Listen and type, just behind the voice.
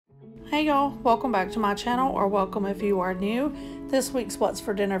Hey y'all, welcome back to my channel, or welcome if you are new. This week's What's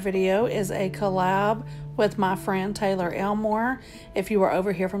for Dinner video is a collab with my friend Taylor Elmore. If you are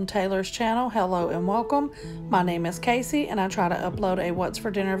over here from Taylor's channel, hello and welcome. My name is Casey and I try to upload a What's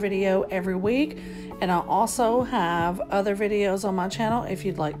for Dinner video every week. And I also have other videos on my channel if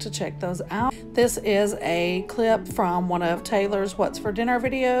you'd like to check those out. This is a clip from one of Taylor's What's for Dinner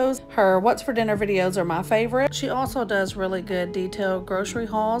videos. Her What's for Dinner videos are my favorite. She also does really good detailed grocery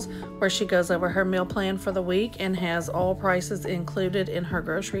hauls where she goes over her meal plan for the week and has all prices included in her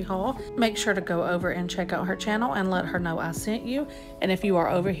grocery haul. Make sure to go over and check out her channel and let her know I sent you. And if you are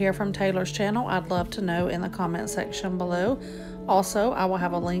over here from Taylor's channel, I'd love to know in the comment section below. Also, I will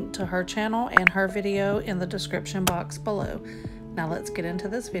have a link to her channel and her video in the description box below. Now let's get into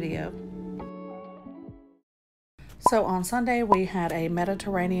this video. So on Sunday we had a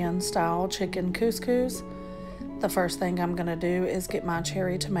Mediterranean style chicken couscous. The first thing I'm going to do is get my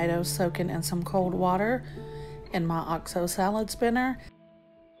cherry tomatoes soaking in some cold water in my OXO salad spinner.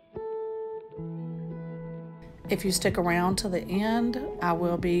 If you stick around to the end, I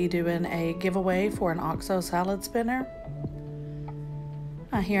will be doing a giveaway for an OXO salad spinner.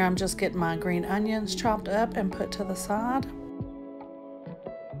 Here I'm just getting my green onions chopped up and put to the side.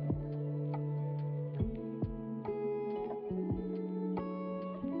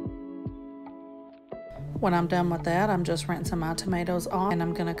 When I'm done with that, I'm just rinsing my tomatoes off, and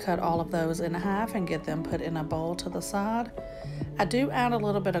I'm going to cut all of those in half and get them put in a bowl to the side. I do add a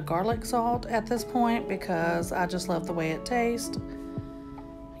little bit of garlic salt at this point because I just love the way it tastes.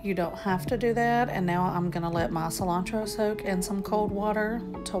 You don't have to do that. And now I'm going to let my cilantro soak in some cold water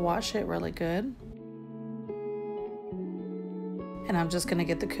to wash it really good. And I'm just going to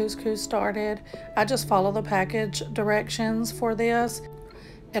get the couscous started. I just follow the package directions for this.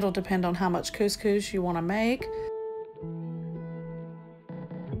 It'll depend on how much couscous you want to make.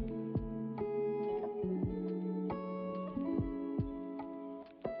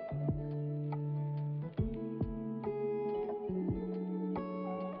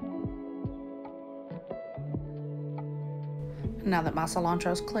 Now that my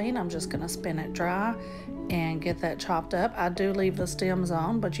cilantro's clean, I'm just going to spin it dry and get that chopped up. I do leave the stems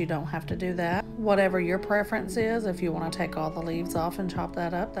on, but you don't have to do that. Whatever your preference is, if you want to take all the leaves off and chop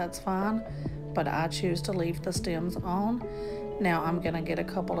that up, that's fine. But I choose to leave the stems on. Now I'm going to get a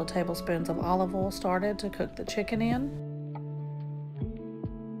couple of tablespoons of olive oil started to cook the chicken in.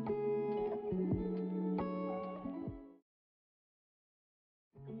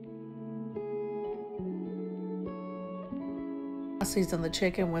 I season the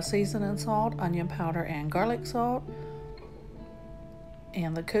chicken with seasoning salt, onion powder, and garlic salt.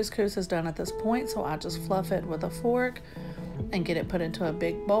 And the couscous is done at this point, so I just fluff it with a fork and get it put into a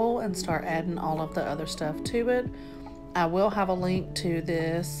big bowl and start adding all of the other stuff to it. I will have a link to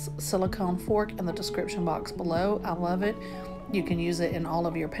this silicone fork in the description box below. I love it. You can use it in all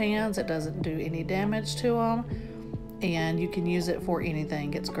of your pans. It doesn't do any damage to them, and you can use it for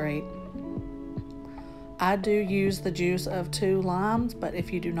anything. It's great. I do use the juice of 2 limes, but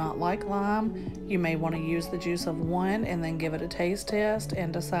if you do not like lime, you may want to use the juice of 1 and then give it a taste test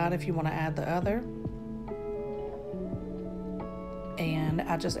and decide if you want to add the other. And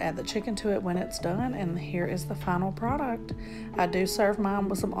I just add the chicken to it when it's done, and here is the final product. I do serve mine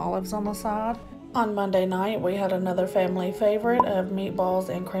with some olives on the side. On Monday night, we had another family favorite of meatballs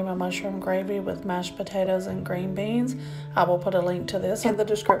and cream of mushroom gravy with mashed potatoes and green beans. I will put a link to this in the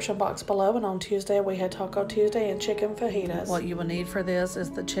description box below. And on Tuesday, we had Taco Tuesday and chicken fajitas. What you will need for this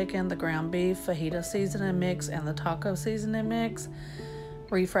is the chicken, the ground beef, fajita seasoning mix, and the taco seasoning mix,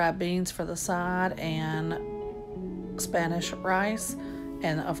 refried beans for the side, and Spanish rice,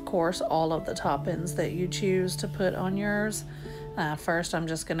 and of course, all of the toppings that you choose to put on yours. First, I'm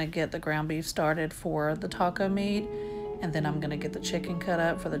just going to get the ground beef started for the taco meat, and then I'm going to get the chicken cut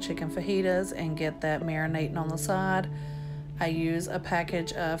up for the chicken fajitas and get that marinating on the side. I use a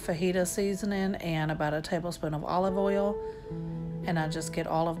package of fajita seasoning and about a tablespoon of olive oil, and I just get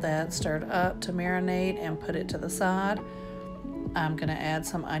all of that stirred up to marinate and put it to the side. I'm going to add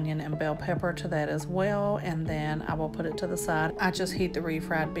some onion and bell pepper to that as well, and then I will put it to the side. I just heat the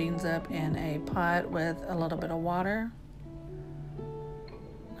refried beans up in a pot with a little bit of water.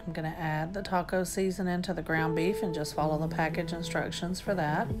 I'm going to add the taco seasoning to the ground beef and just follow the package instructions for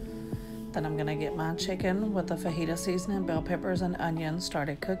that. Then I'm going to get my chicken with the fajita seasoning, bell peppers, and onions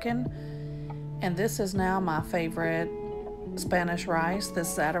started cooking. And this is now my favorite Spanish rice,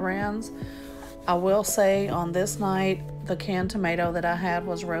 this Zatarain's. I will say on this night, the canned tomato that I had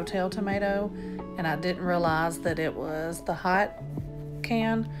was Rotel tomato, and I didn't realize that it was the hot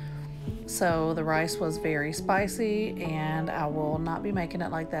can. So the rice was very spicy, and I will not be making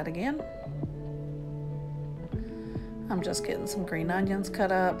it like that again. I'm just getting some green onions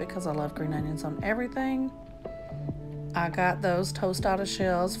cut up because I love green onions on everything. I got those tostada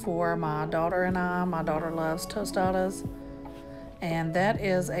shells for my daughter and I. My daughter loves tostadas. And that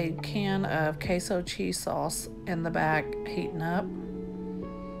is a can of queso cheese sauce in the back heating up.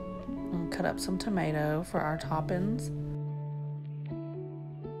 And cut up some tomato for our toppings.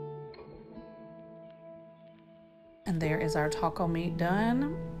 And there is our taco meat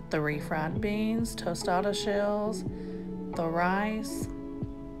done. The refried beans, tostada shells, the rice,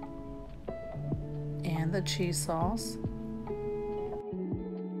 and the cheese sauce.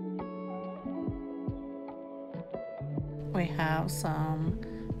 We have some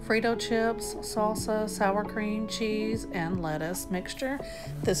Frito chips, salsa, sour cream, cheese, and lettuce mixture.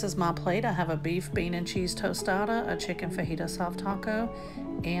 This is my plate. I have a beef, bean, and cheese tostada, a chicken fajita soft taco,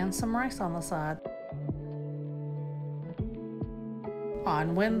 and some rice on the side.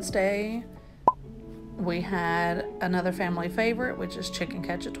 On Wednesday, we had another family favorite, which is chicken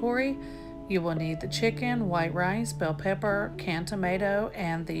cacciatore. You will need the chicken, white rice, bell pepper, canned tomato,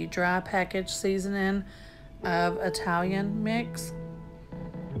 and the dry package seasoning of Italian mix.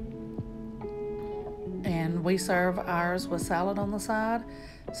 And we serve ours with salad on the side.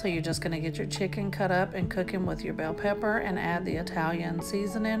 So you're just going to get your chicken cut up and cooking with your bell pepper and add the Italian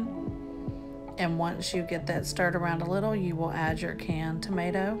seasoning. And once you get that stirred around a little, you will add your canned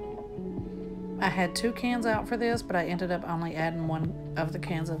tomato. I had 2 cans out for this, but I ended up only adding 1 of the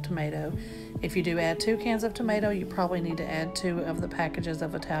cans of tomato. If you do add 2 cans of tomato, you probably need to add 2 of the packages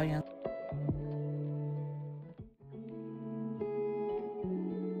of Italian.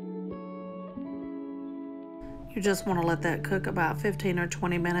 You just want to let that cook about 15 or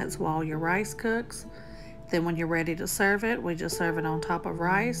 20 minutes while your rice cooks. Then when you're ready to serve it, we just serve it on top of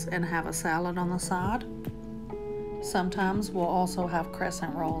rice and have a salad on the side. Sometimes we'll also have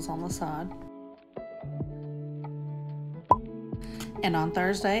crescent rolls on the side. And on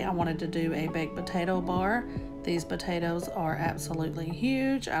Thursday, I wanted to do a baked potato bar. These potatoes are absolutely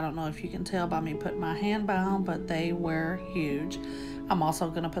huge. I don't know if you can tell by me putting my hand by them, but they were huge. I'm also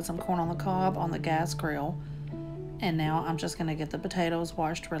going to put some corn on the cob on the gas grill. And now I'm just going to get the potatoes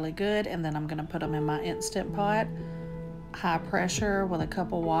washed really good, and then I'm going to put them in my Instant Pot, high pressure with a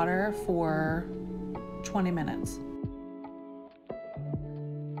cup of water for 20 minutes.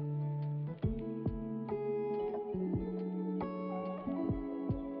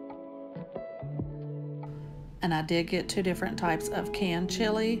 And I did get 2 different types of canned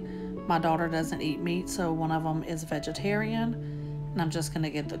chili. My daughter doesn't eat meat, so one of them is vegetarian. And I'm just going to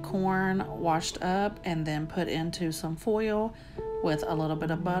get the corn washed up and then put into some foil with a little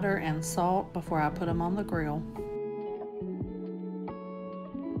bit of butter and salt before I put them on the grill.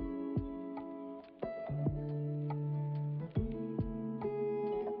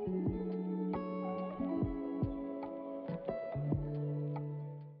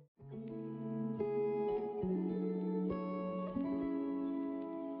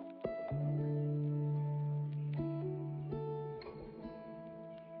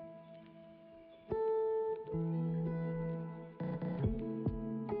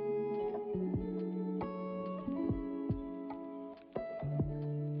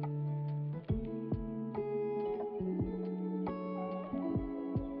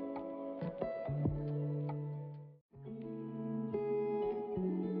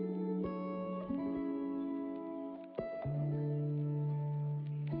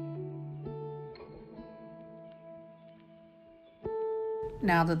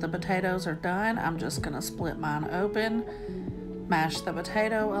 Now that the potatoes are done, I'm just going to split mine open, mash the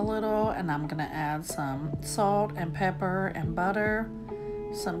potato a little, and I'm going to add some salt and pepper and butter,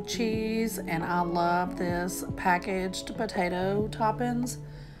 some cheese, and I love this packaged potato toppings.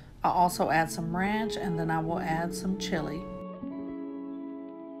 I'll also add some ranch, and then I will add some chili.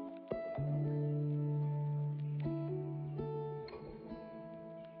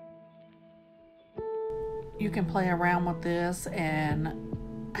 You can play around with this and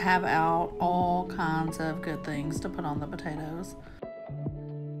have out all kinds of good things to put on the potatoes.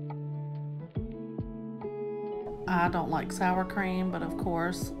 I don't like sour cream, but of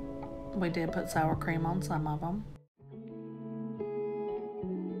course we did put sour cream on some of them.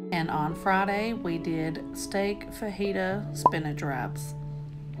 And on Friday we did steak fajita spinach wraps.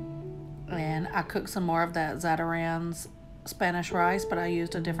 And I cooked some more of that Zatarain's Spanish rice, but I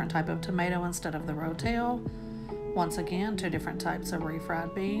used a different type of tomato instead of the rotel. Once again, 2 different types of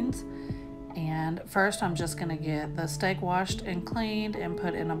refried beans. And first I'm just going to get the steak washed and cleaned and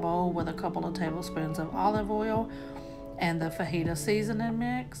put in a bowl with a couple of tablespoons of olive oil and the fajita seasoning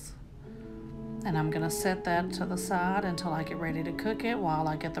mix. And I'm gonna set that to the side until I get ready to cook it while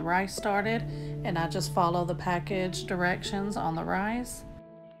I get the rice started. And I just follow the package directions on the rice.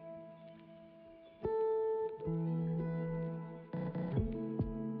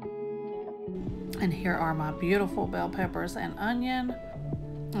 And here are my beautiful bell peppers and onion.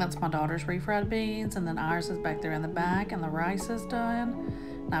 That's my daughter's refried beans, and then ours is back there in the back, and the rice is done.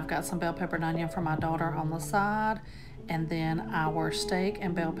 And I've got some bell pepper and onion for my daughter on the side. And then our steak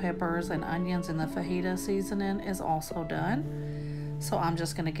and bell peppers and onions in the fajita seasoning is also done. So I'm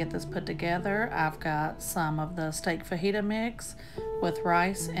just gonna get this put together. I've got some of the steak fajita mix with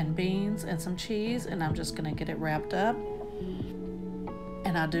rice and beans and some cheese, and I'm just gonna get it wrapped up.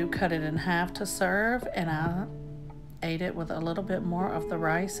 And I do cut it in half to serve, and I ate it with a little bit more of the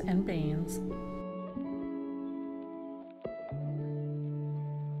rice and beans.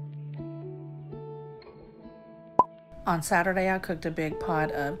 On Saturday, I cooked a big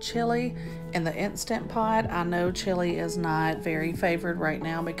pot of chili in the Instant Pot. I know chili is not very favored right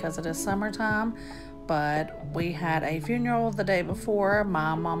now because it is summertime, but we had a funeral the day before.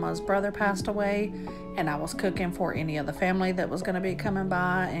 My mama's brother passed away, and I was cooking for any of the family that was going to be coming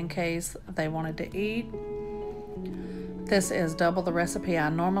by in case they wanted to eat. This is double the recipe I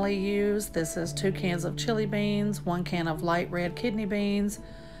normally use. This is 2 cans of chili beans, 1 can of light red kidney beans,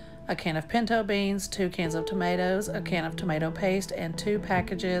 a can of pinto beans, 2 cans of tomatoes, a can of tomato paste, and 2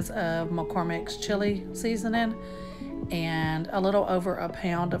 packages of McCormick's chili seasoning, and a little over a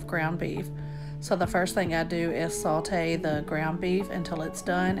pound of ground beef. So the first thing I do is saute the ground beef until it's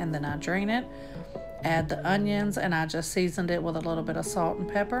done, and then I drain it, add the onions, and I just seasoned it with a little bit of salt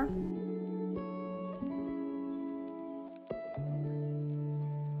and pepper.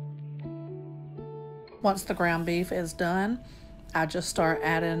 Once the ground beef is done, I just start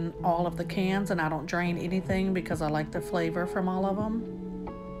adding all of the cans, and I don't drain anything because I like the flavor from all of them.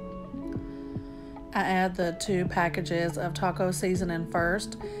 I add the 2 packages of taco seasoning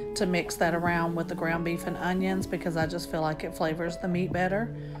first to mix that around with the ground beef and onions because I just feel like it flavors the meat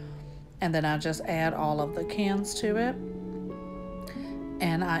better. And then I just add all of the cans to it.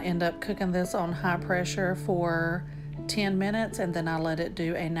 And I end up cooking this on high pressure for 10 minutes, and then I let it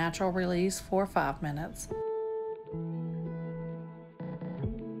do a natural release for 5 minutes.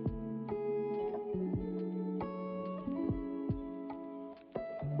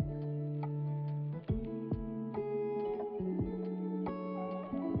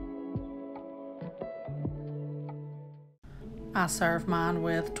 I serve mine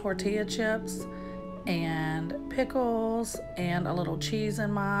with tortilla chips and pickles and a little cheese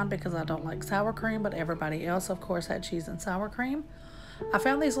in mine because I don't like sour cream, but everybody else of course had cheese and sour cream. I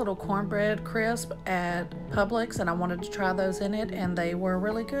found these little cornbread crisp at Publix, and I wanted to try those in it, and they were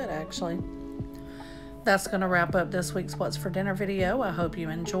really good actually. That's gonna wrap up this week's What's for Dinner video. I hope you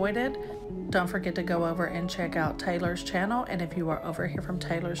enjoyed it. Don't forget to go over and check out Taylor's channel, and if you are over here from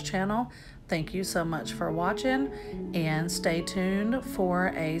Taylor's channel, thank you so much for watching, and stay tuned for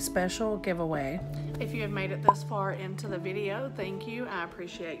a special giveaway. If you have made it this far into the video, thank you. I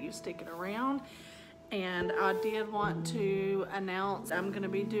appreciate you sticking around. And I did want to announce I'm going to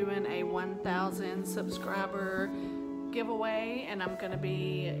be doing a 1,000 subscriber giveaway, and I'm going to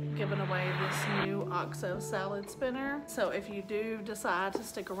be giving away this new OXO salad spinner. So if you do decide to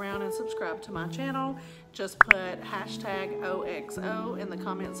stick around and subscribe to my channel, just put hashtag OXO in the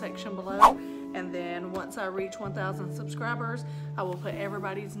comment section below, and then once I reach 1,000 subscribers, I will put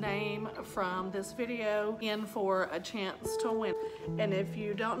everybody's name from this video in for a chance to win. And if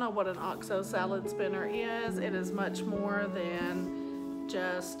you don't know what an OXO salad spinner is, it is much more than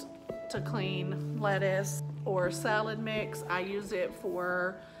just to clean lettuce or salad mix. I use it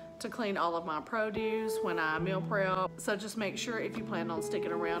to clean all of my produce when I meal prep. So just make sure, if you plan on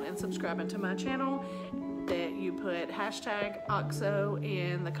sticking around and subscribing to my channel, that you put hashtag OXO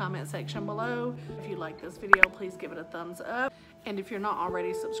in the comment section below. If you like this video, please give it a thumbs up. And if you're not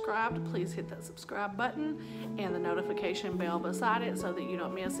already subscribed, please hit that subscribe button and the notification bell beside it so that you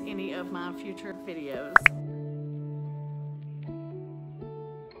don't miss any of my future videos.